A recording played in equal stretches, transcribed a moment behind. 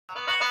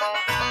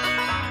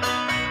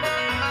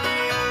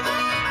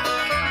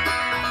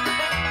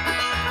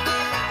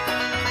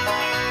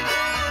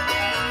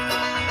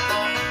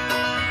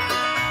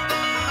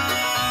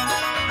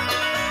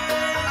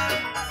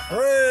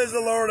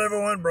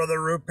everyone,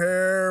 Brother Roop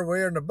here.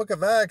 We are in the book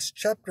of Acts,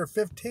 chapter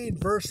 15,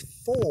 verse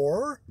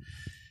 4.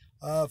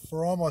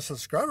 For all my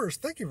subscribers,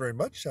 thank you very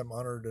much. I'm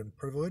honored and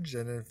privileged.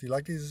 And if you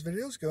like these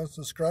videos, go and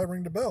subscribe,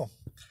 ring the bell.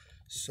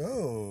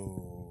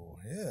 So,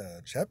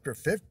 chapter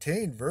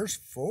 15, verse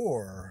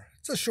 4.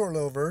 It's a short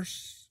little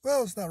verse.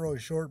 Well, it's not really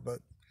short, but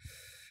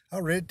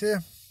I'll read it to you.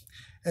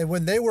 And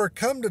when they were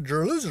come to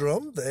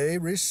Jerusalem, they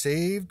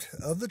received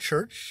of the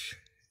church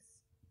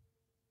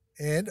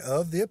and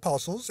of the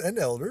apostles and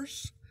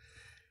elders,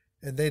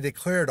 and they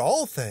declared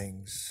all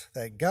things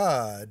that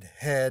God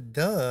had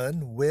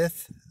done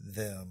with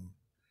them.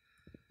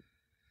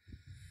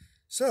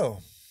 So,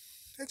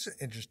 it's an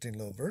interesting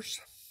little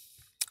verse.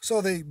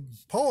 So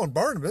Paul and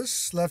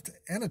Barnabas left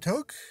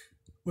Antioch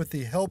with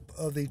the help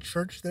of the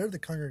church there, the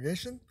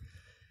congregation,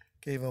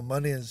 gave them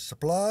money and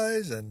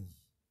supplies, and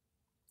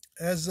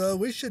as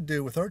we should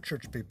do with our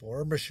church people,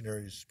 our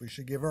missionaries, we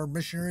should give our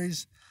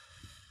missionaries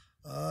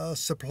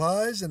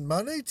supplies and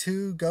money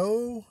to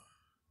go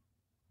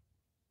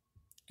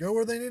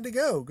where they need to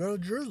go to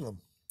Jerusalem,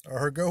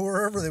 or go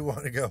wherever they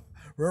want to go,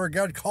 wherever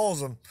God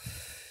calls them.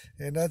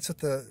 And that's what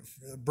the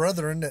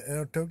brethren at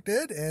Antioch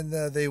did, and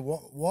they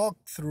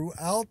walked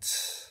throughout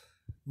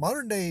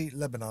modern-day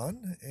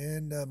Lebanon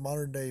and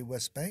modern-day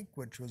West Bank,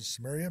 which was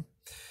Samaria.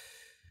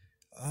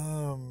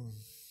 And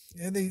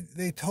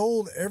they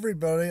told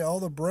everybody, all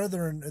the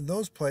brethren in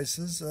those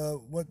places,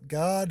 what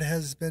God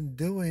has been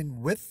doing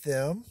with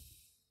them.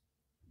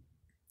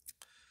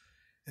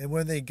 And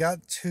when they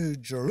got to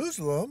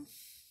Jerusalem,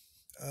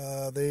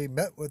 they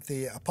met with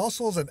the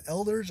apostles and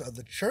elders of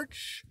the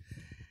church,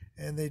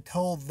 and they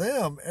told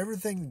them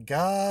everything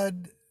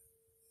God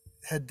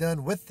had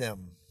done with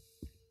them.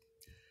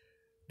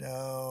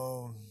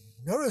 Now,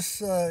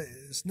 notice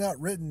it's not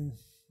written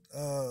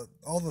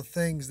all the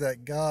things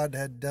that God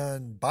had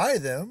done by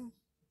them,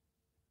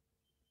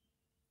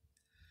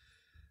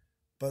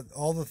 but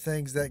all the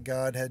things that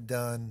God had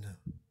done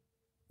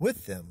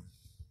with them.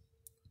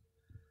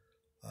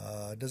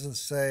 It doesn't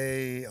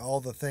say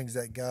all the things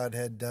that God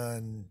had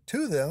done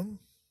to them.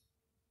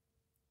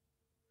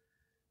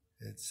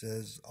 It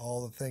says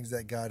all the things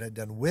that God had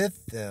done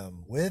with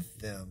them.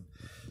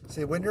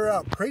 See, when you're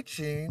out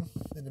preaching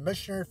in the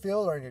missionary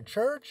field or in your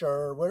church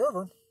or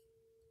whatever,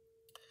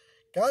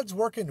 God's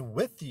working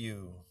with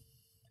you.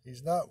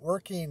 He's not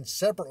working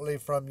separately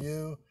from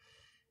you.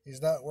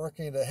 He's not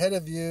working ahead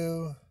of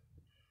you.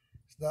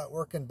 He's not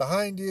working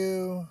behind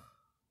you.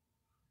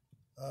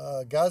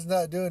 God's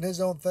not doing his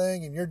own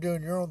thing and you're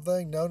doing your own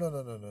thing. No.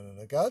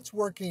 God's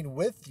working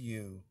with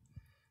you.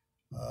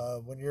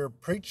 When you're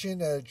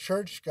preaching at a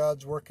church,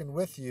 God's working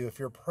with you. If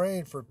you're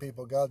praying for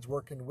people, God's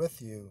working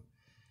with you.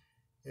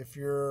 If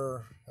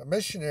you're a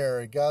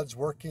missionary, God's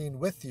working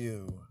with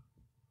you.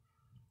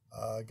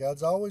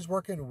 God's always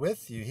working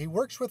with you. He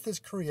works with his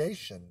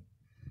creation.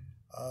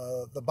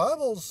 The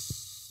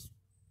Bible's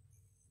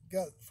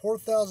got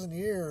 4,000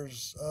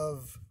 years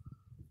of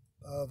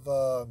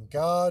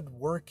God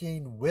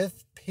working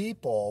with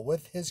people,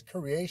 with his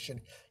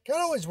creation. God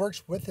always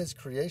works with his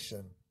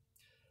creation.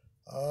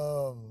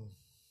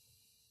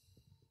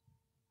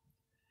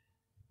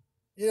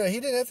 He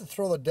didn't have to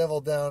throw the devil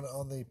down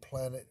on the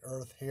planet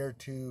Earth here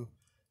to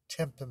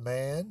tempt a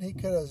man. He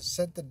could have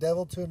sent the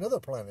devil to another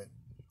planet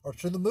or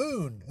to the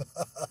moon.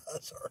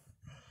 Sorry.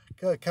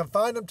 Could have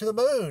confined him to the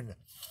moon.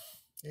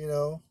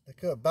 They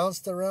could have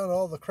bounced around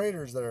all the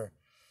craters there.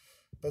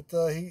 But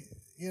he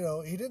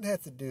didn't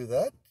have to do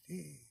that.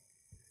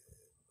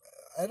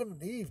 Adam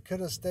and Eve could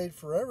have stayed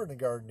forever in the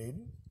Garden of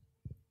Eden.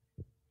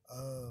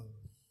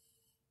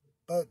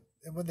 But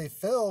when they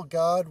fell,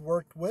 God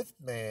worked with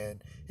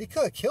man. He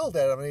could have killed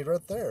Adam and Eve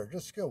right there.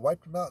 Just go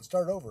wipe them out and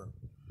start over.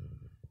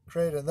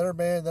 Create another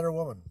man, another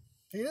woman.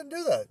 He didn't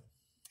do that.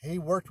 He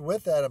worked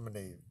with Adam and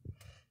Eve.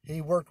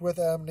 He worked with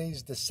Adam and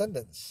Eve's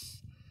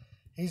descendants.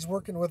 He's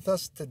working with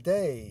us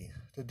today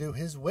to do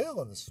his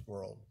will in this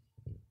world.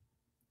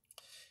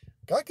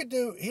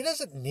 He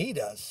doesn't need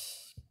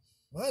us.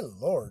 My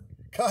Lord,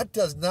 God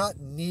does not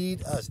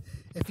need us.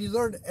 If you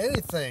learned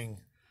anything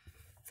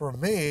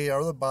from me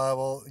or the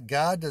Bible,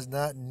 God does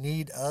not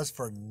need us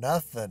for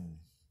nothing.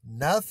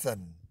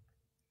 Nothing.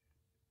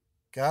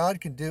 God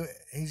can do,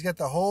 he's got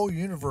the whole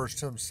universe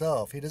to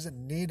himself. He doesn't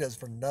need us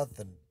for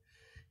nothing.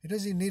 He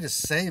doesn't even need to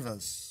save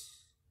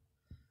us.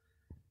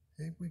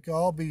 We could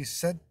all be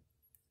sent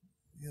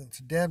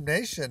to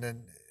damnation,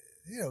 and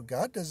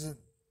God doesn't.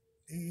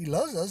 He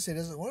loves us. He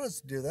doesn't want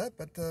us to do that,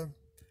 but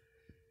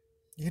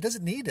he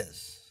doesn't need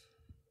us.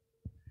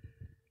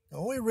 The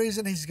only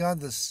reason he's gone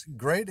to this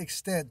great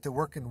extent to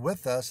working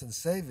with us and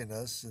saving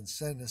us and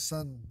sending his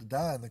son to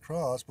die on the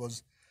cross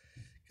was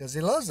because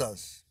he loves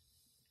us.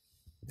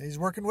 He's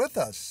working with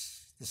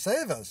us to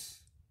save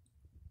us.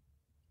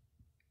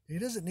 He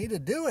doesn't need to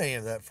do any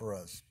of that for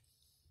us.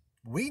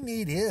 We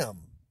need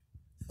him.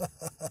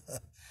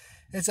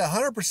 It's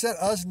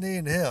 100% us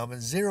needing him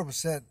and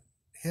 0%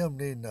 him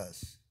needing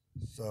us.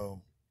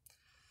 So,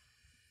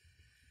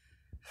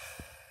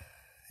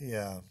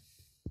 yeah.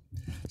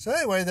 So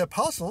anyway, the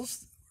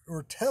apostles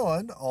were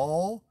telling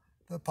all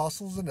the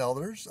apostles and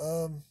elders,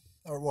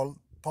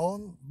 Paul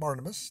and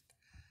Barnabas,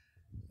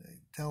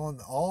 telling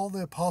all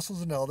the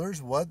apostles and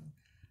elders what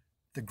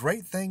the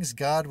great things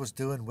God was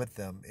doing with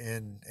them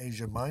in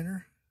Asia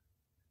Minor,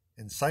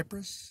 in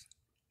Cyprus,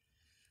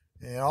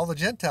 and all the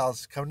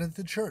Gentiles coming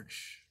into the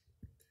church.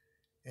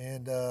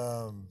 And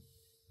there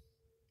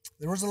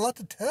was a lot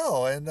to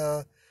tell,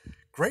 and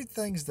great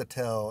things to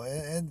tell.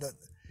 And the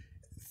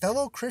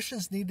fellow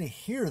Christians need to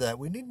hear that.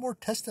 We need more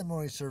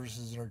testimony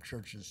services in our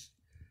churches.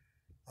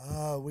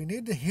 We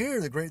need to hear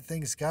the great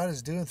things God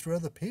is doing through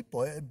other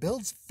people. It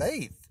builds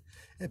faith.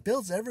 It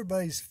builds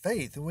everybody's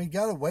faith. And we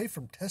got away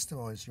from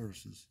testimony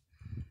services.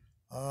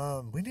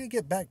 We need to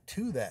get back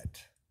to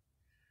that.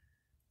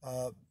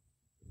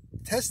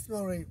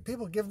 Testimony,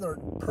 people giving their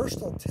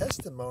personal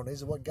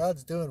testimonies of what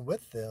God's doing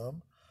with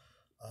them,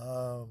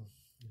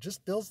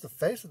 just builds the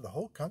faith of the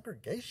whole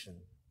congregation.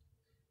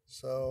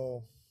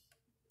 So,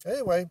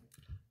 anyway,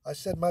 I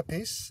said my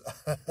piece.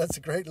 That's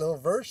a great little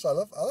verse. I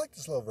like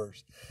this little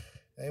verse.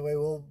 Anyway,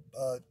 we'll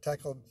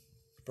tackle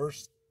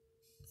verse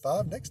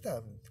 5 next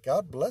time.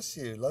 God bless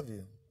you. Love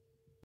you.